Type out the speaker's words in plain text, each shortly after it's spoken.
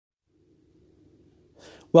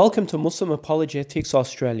Welcome to Muslim Apologetics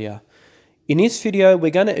Australia. In this video,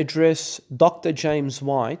 we're going to address Dr. James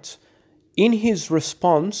White in his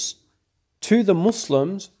response to the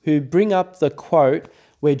Muslims who bring up the quote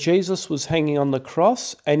where Jesus was hanging on the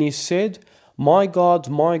cross and he said, my God,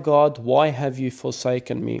 why have you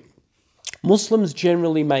forsaken me?" Muslims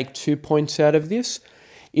generally make 2 points out of this.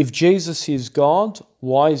 If Jesus is God,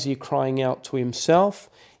 why is he crying out to himself?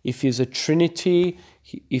 If he's a Trinity,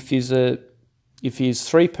 if he's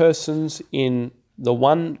three persons in the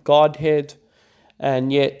one Godhead,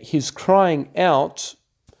 and yet he's crying out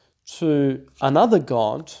to another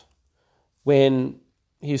God when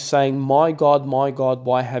he's saying, my God,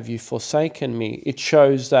 why have you forsaken me?" It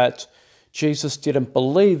shows that Jesus didn't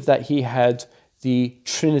believe that he had the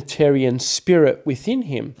Trinitarian spirit within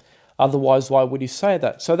him. Otherwise, why would he say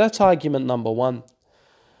that? So that's argument number one.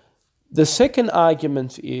 The second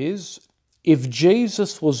argument is, if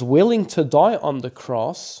Jesus was willing to die on the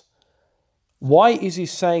cross, why is he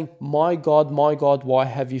saying, my God, why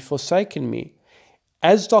have you forsaken me?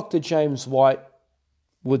 As Dr. James White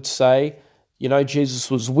would say, Jesus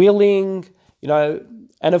was willing,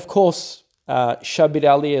 and of course, Shabir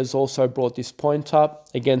Ali has also brought this point up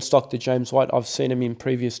against Dr. James White. I've seen him in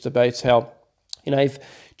previous debates how, if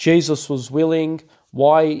Jesus was willing,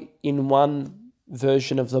 why in one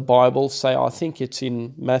version of the Bible, say, I think it's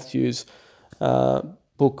in Matthew's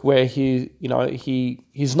book, where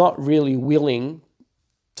he's not really willing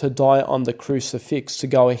to die on the crucifix, to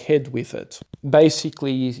go ahead with it.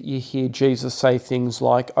 Basically, you hear Jesus say things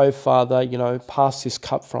like, "Oh Father, pass this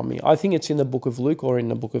cup from me." I think it's in the book of Luke or in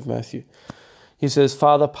the book of Matthew. He says,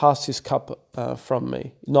 "Father, pass this cup from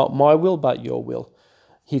me. Not my will, but your will."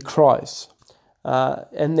 He cries.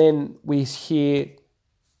 And then we hear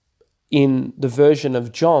in the version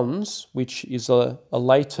of John's, which is a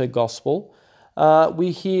later gospel,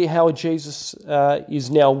 we hear how Jesus is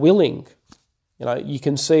now willing. You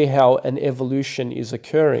can see how an evolution is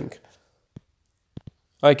occurring.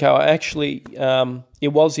 Okay, actually,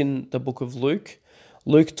 it was in the book of Luke.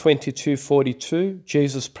 Luke 22:42,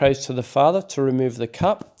 Jesus prays to the Father to remove the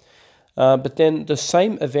cup. But then the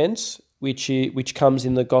same events, which comes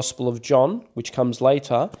in the Gospel of John, which comes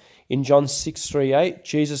later, in John 6:38,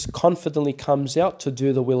 Jesus confidently comes out to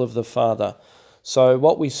do the will of the Father. So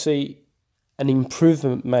what we see, an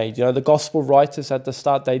improvement made. The gospel writers at the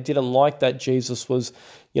start, they didn't like that Jesus was,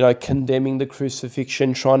 condemning the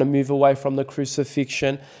crucifixion, trying to move away from the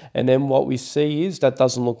crucifixion. And then what we see is that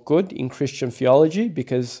doesn't look good in Christian theology,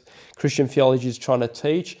 because Christian theology is trying to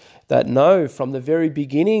teach that no, from the very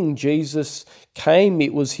beginning, Jesus came,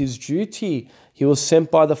 it was his duty. He was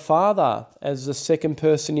sent by the Father as the second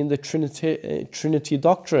person in the Trinity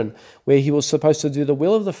doctrine, where he was supposed to do the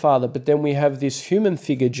will of the Father. But then we have this human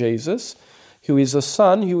figure, Jesus, who is a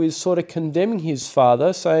son, who is sort of condemning his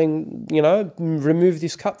Father, saying, remove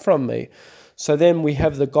this cup from me. So then we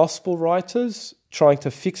have the gospel writers trying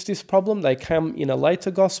to fix this problem. They come in a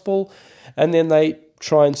later gospel, and then they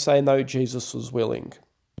try and say, no, Jesus was willing.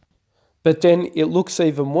 But then it looks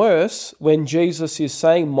even worse when Jesus is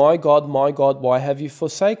saying, my God, why have you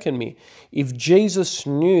forsaken me? If Jesus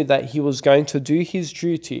knew that he was going to do his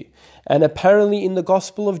duty, and apparently in the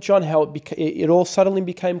Gospel of John, how it all suddenly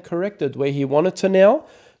became corrected, where he wanted to now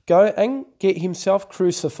go and get himself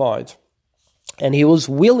crucified. And he was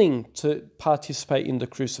willing to participate in the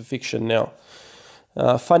crucifixion now.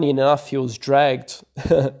 Funny enough, he was dragged.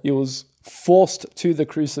 He was forced to the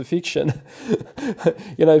crucifixion.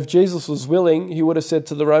 If Jesus was willing, he would have said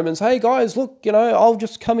to the Romans, "Hey guys, look, I'll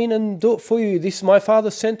just come in and do it for you. This, my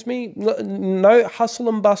Father sent me. No hustle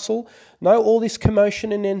and bustle. No all this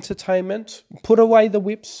commotion and entertainment. Put away the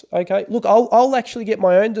whips. Okay, look, I'll actually get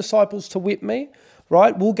my own disciples to whip me.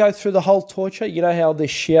 Right? We'll go through the whole torture. You know how the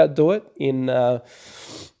Shia do it in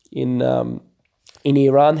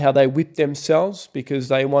Iran, how they whip themselves because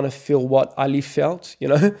they want to feel what Ali felt.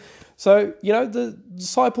 So, the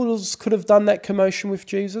disciples could have done that commotion with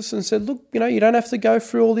Jesus and said, look, you don't have to go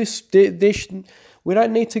through all this. We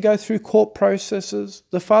don't need to go through court processes.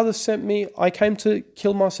 The Father sent me. I came to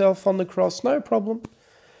kill myself on the cross. No problem.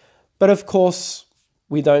 But of course,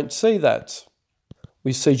 we don't see that.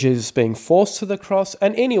 We see Jesus being forced to the cross.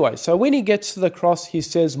 And anyway, so when he gets to the cross, he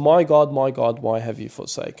says, my God, why have you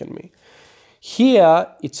forsaken me? Here,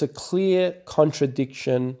 it's a clear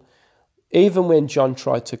contradiction. Even when John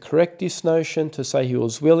tried to correct this notion, to say he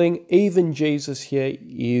was willing, even Jesus here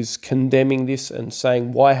is condemning this and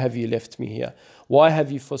saying, why have you left me here? Why have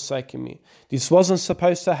you forsaken me? This wasn't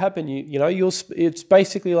supposed to happen. It's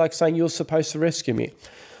basically like saying you're supposed to rescue me.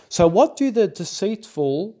 So what do the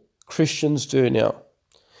deceitful Christians do now?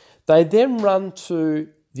 They then run to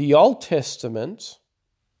the Old Testament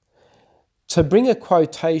to bring a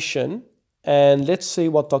quotation, and let's see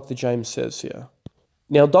what Dr. James says here.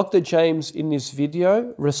 Now, Dr. James in this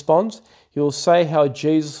video responds. He will say how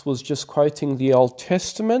Jesus was just quoting the Old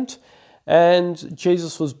Testament, and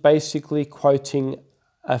Jesus was basically quoting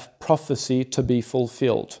a prophecy to be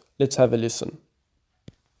fulfilled. Let's have a listen.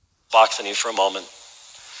 Bachthany for a moment.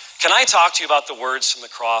 Can I talk to you about the words from the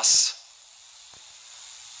cross?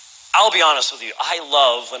 I'll be honest with you. I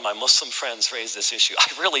love when my Muslim friends raise this issue. I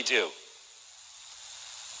really do.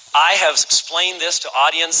 I have explained this to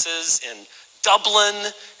audiences in Dublin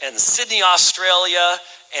and Sydney, Australia,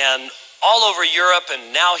 and all over Europe,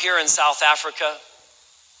 and now here in South Africa.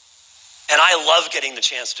 And I love getting the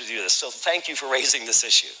chance to do this. So thank you for raising this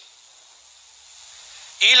issue.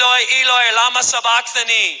 Eloi, Eloi, lama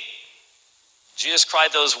sabachthani. Jesus cried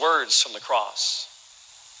those words from the cross.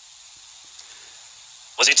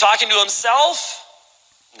 Was he talking to himself?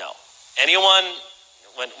 No. Anyone,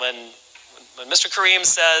 when Mr. Kareem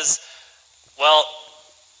says, well,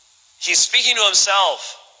 he's speaking to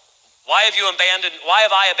himself. Why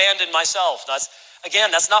have I abandoned myself?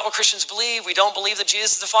 That's not what Christians believe. We don't believe that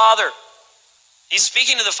Jesus is the Father. He's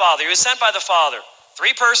speaking to the Father. He was sent by the Father.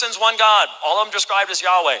 3 persons, 1 God. All of them described as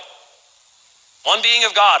Yahweh. One being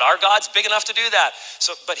of God. Our God's big enough to do that.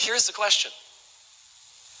 But here's the question.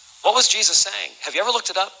 What was Jesus saying? Have you ever looked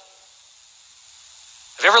it up?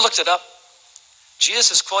 Have you ever looked it up?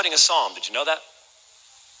 Jesus is quoting a psalm. Did you know that?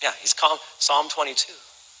 Yeah, he's calling Psalm 22.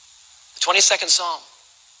 The 22nd Psalm.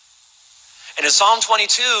 And in Psalm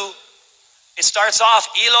 22, it starts off,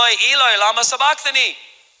 Eloi, Eloi, lama sabachthani.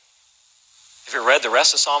 Have you read the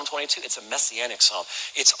rest of Psalm 22? It's a messianic psalm.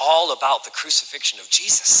 It's all about the crucifixion of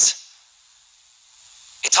Jesus.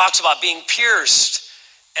 It talks about being pierced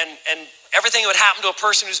and everything that would happen to a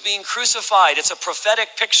person who's being crucified. It's a prophetic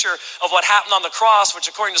picture of what happened on the cross, which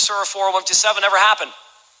according to Surah 4:1-7 never happened,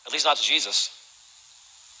 at least not to Jesus.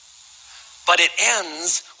 But it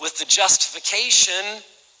ends with the justification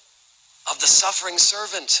of the suffering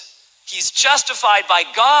servant. He's justified by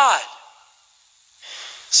God.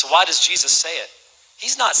 So why does Jesus say it?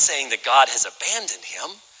 He's not saying that God has abandoned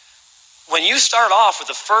him. When you start off with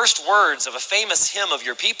the first words of a famous hymn of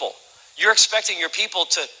your people, you're expecting your people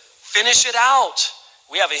to finish it out.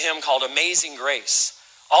 We have a hymn called Amazing Grace.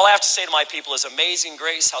 All I have to say to my people is, Amazing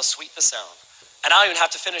Grace, how sweet the sound. And I don't even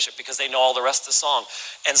have to finish it because they know all the rest of the song.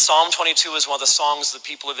 And Psalm 22 is one of the songs of the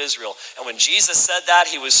people of Israel. And when Jesus said that,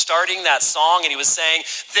 he was starting that song and he was saying,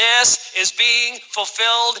 this is being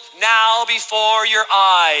fulfilled now before your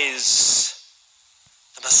eyes.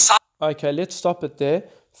 The Messiah. Okay, let's stop it there.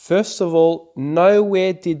 First of all,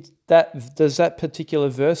 nowhere does that particular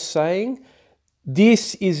verse saying,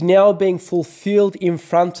 this is now being fulfilled in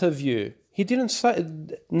front of you. He didn't say,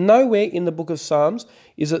 nowhere in the book of Psalms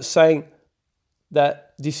is it saying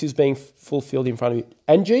that this is being fulfilled in front of you.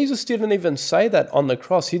 And Jesus didn't even say that on the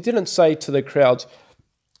cross. He didn't say to the crowds,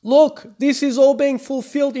 look, this is all being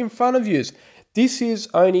fulfilled in front of you. This is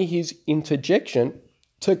only his interjection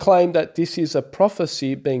to claim that this is a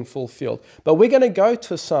prophecy being fulfilled. But we're going to go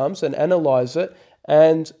to Psalms and analyze it,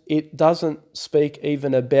 and it doesn't speak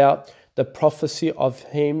even about the prophecy of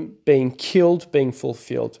him being killed, being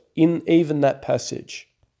fulfilled in even that passage.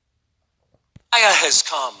 Messiah has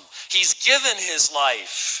come. He's given his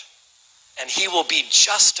life, and he will be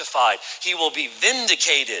justified. He will be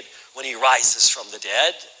vindicated when he rises from the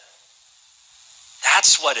dead.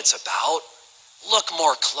 That's what it's about. Look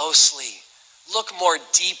more closely. Look more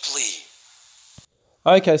deeply.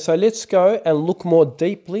 Okay, so let's go and look more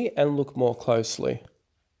deeply and look more closely.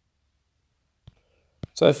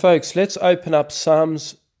 So folks, let's open up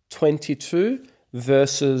Psalms 22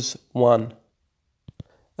 verses 1.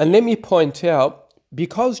 And let me point out,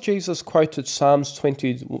 because Jesus quoted Psalms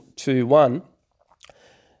 22:1,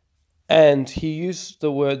 and he used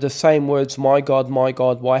the same words, my God,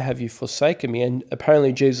 why have you forsaken me? And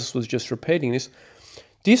apparently Jesus was just repeating this.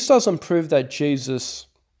 This doesn't prove that Jesus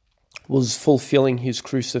was fulfilling his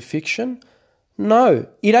crucifixion. No,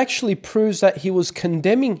 it actually proves that he was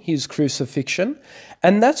condemning his crucifixion,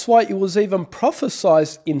 and that's why it was even prophesied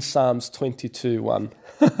in Psalms 22:1.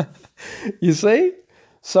 You see?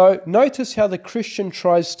 So notice how the Christian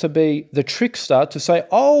tries to be the trickster to say,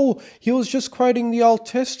 oh, he was just quoting the Old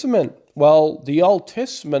Testament. Well, the Old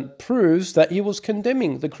Testament proves that he was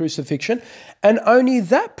condemning the crucifixion, and only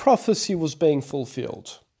that prophecy was being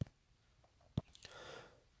fulfilled.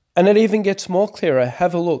 And it even gets more clearer.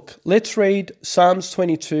 Have a look. Let's read Psalms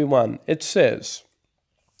 22:1. It says,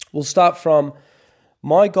 we'll start from,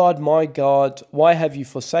 my God, why have you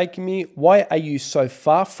forsaken me? Why are you so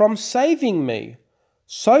far from saving me?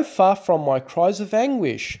 So far from my cries of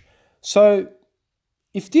anguish. So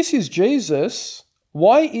if this is Jesus,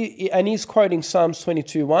 why, and he's quoting Psalms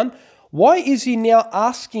 22:1, why is he now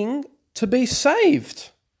asking to be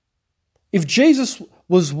saved? If Jesus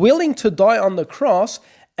was willing to die on the cross,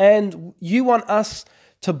 and you want us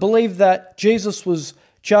to believe that Jesus was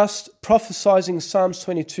just prophesizing Psalms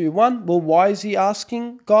 22:1, well, why is he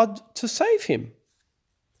asking God to save him?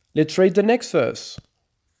 Let's read the next verse.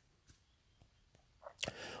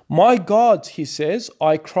 My God, he says,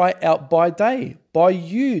 I cry out by day. By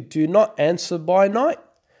you do not answer by night,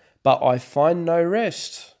 but I find no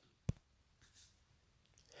rest.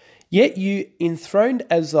 Yet you enthroned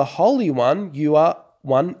as the Holy One, you are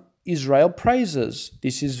one Israel praises.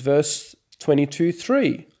 This is verse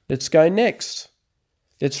 22:3. Let's go next.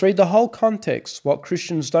 Let's read the whole context, what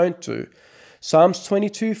Christians don't do. Psalms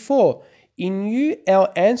 22:4. In you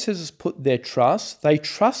our ancestors put their trust. They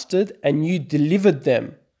trusted and you delivered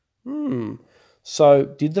them. So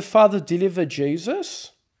did the Father deliver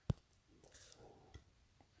Jesus?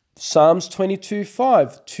 Psalms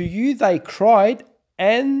 22:5. To you they cried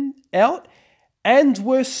and out and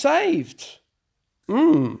were saved.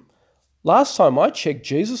 Last time I checked,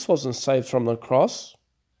 Jesus wasn't saved from the cross.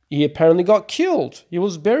 He apparently got killed. He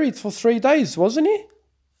was buried for 3 days, wasn't he?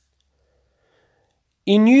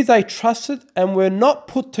 In you they trusted and were not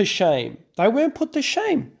put to shame. They weren't put to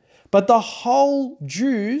shame. But the whole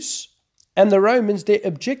Jews and the Romans, their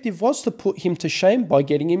objective was to put him to shame by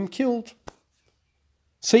getting him killed.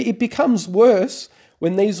 See, it becomes worse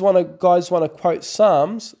when these guys want to quote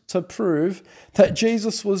Psalms to prove that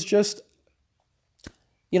Jesus was just,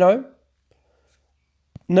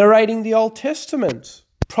 narrating the Old Testament,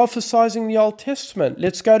 prophesizing the Old Testament.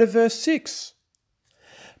 Let's go to verse 6.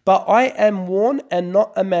 But I am worn and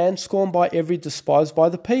not a man scorned by every despised by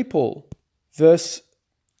the people. Verse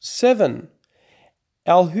 7.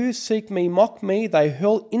 All who seek me mock me, they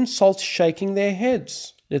hurl insults shaking their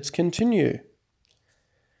heads. Let's continue.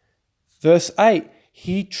 Verse 8.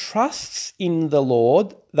 He trusts in the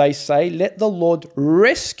Lord, they say, let the Lord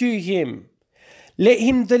rescue him. Let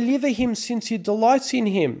him deliver him since he delights in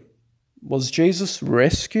him. Was Jesus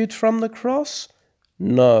rescued from the cross?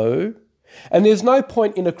 No. And there's no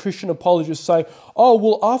point in a Christian apologist saying, oh,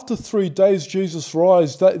 well, after 3 days Jesus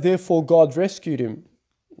rose, therefore God rescued him.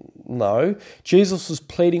 No, Jesus was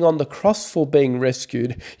pleading on the cross for being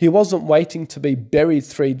rescued. He wasn't waiting to be buried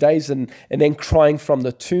 3 days and then crying from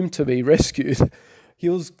the tomb to be rescued. He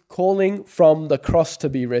was calling from the cross to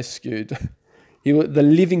be rescued. The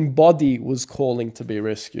living body was calling to be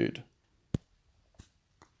rescued.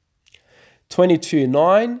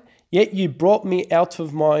 22:9. Yet you brought me out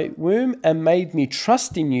of my womb and made me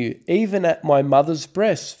trust in you, even at my mother's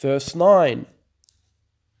breast. Verse 9.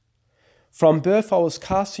 From birth I was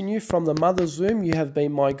cast in you, from the mother's womb you have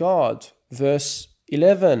been my God. Verse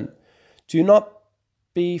 11. Do not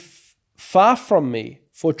be far from me,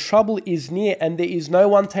 for trouble is near and there is no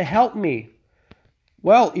one to help me.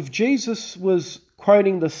 Well, if Jesus was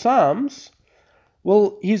quoting the Psalms,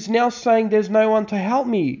 well, he's now saying there's no one to help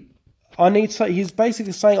me. He's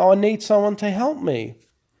basically saying, I need someone to help me.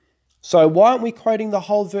 So why aren't we quoting the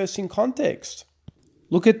whole verse in context?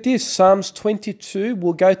 Look at this, Psalms 22,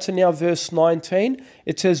 we'll go to now verse 19.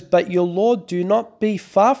 It says, but your Lord, do not be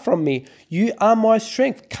far from me. You are my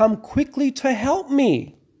strength. Come quickly to help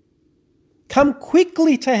me. Come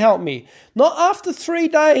quickly to help me. Not after 3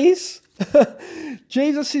 days.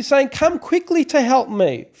 Jesus is saying, come quickly to help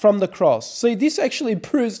me from the cross. See, this actually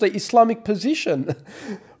proves the Islamic position,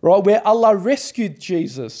 right, where Allah rescued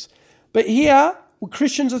Jesus. But here,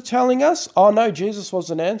 Christians are telling us, oh no, Jesus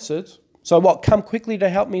wasn't answered. So what, come quickly to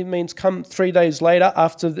help me means come 3 days later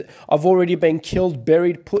after I've already been killed,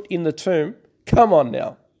 buried, put in the tomb. Come on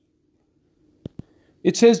now.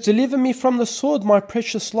 It says, deliver me from the sword, my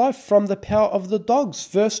precious life, from the power of the dogs.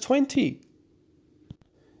 Verse 20.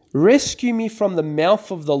 Rescue me from the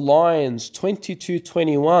mouth of the lions.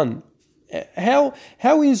 22:21.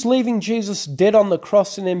 How is leaving Jesus dead on the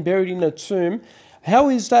cross and then buried in a tomb, how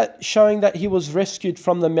is that showing that he was rescued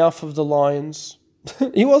from the mouth of the lions?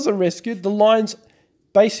 He wasn't rescued. The lions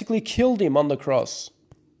basically killed him on the cross.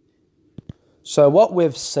 So what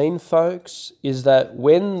we've seen, folks, is that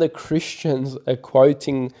when the Christians are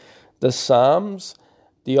quoting the Psalms,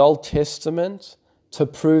 the Old Testament, to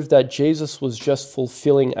prove that Jesus was just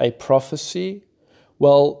fulfilling a prophecy,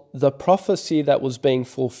 well, the prophecy that was being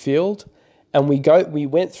fulfilled, and we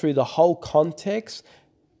went through the whole context,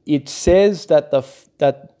 it says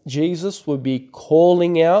that Jesus would be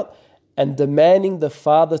calling out and demanding the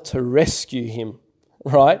Father to rescue him,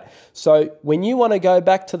 right? So when you want to go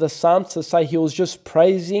back to the Psalms to say he was just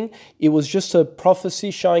praising, it was just a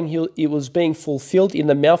prophecy showing it was being fulfilled in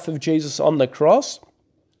the mouth of Jesus on the cross,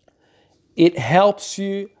 It helps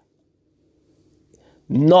you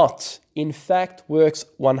not, in fact, works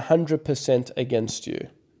 100% against you.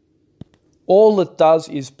 All it does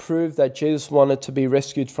is prove that Jesus wanted to be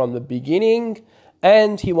rescued from the beginning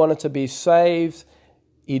and he wanted to be saved.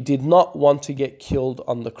 He did not want to get killed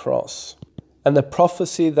on the cross. And the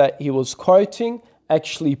prophecy that he was quoting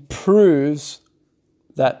actually proves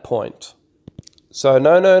that point. So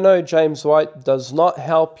no, James White does not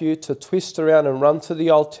help you to twist around and run to the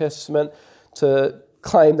Old Testament to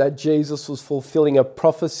claim that Jesus was fulfilling a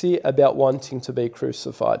prophecy about wanting to be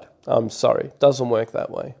crucified. I'm sorry, it doesn't work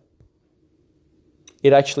that way.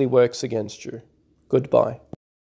 It actually works against you. Goodbye.